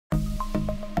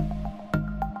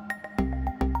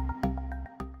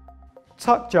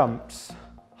Tuck jumps,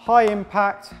 high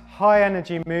impact, high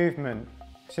energy movement.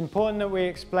 It's important that we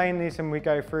explain these and we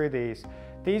go through these.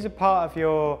 These are part of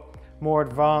your more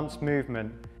advanced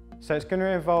movement. So it's going to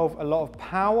involve a lot of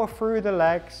power through the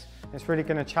legs. It's really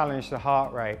going to challenge the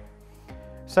heart rate.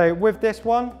 So with this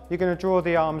one, you're going to draw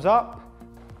the arms up,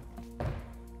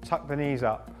 tuck the knees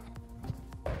up.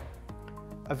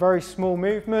 A very small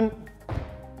movement.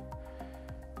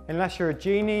 Unless you're a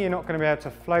genie, you're not going to be able to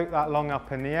float that long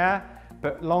up in the air,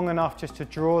 but long enough just to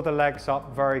draw the legs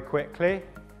up very quickly.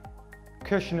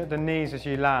 Cushion at the knees as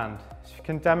you land. So if you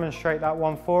can demonstrate that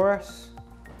one for us.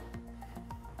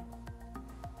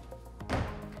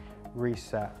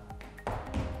 Reset.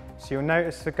 So you'll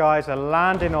notice the guys are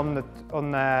landing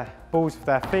on their balls of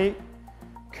their feet,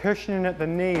 cushioning at the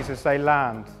knees as they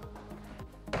land.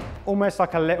 Almost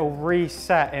like a little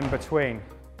reset in between.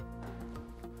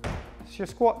 It's your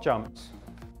squat jumps.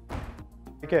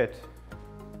 Good.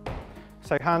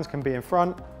 So hands can be in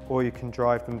front or you can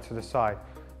drive them to the side.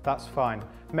 That's fine.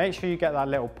 Make sure you get that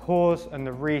little pause and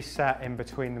the reset in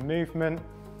between the movement.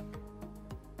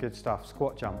 Good stuff,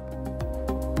 squat jump.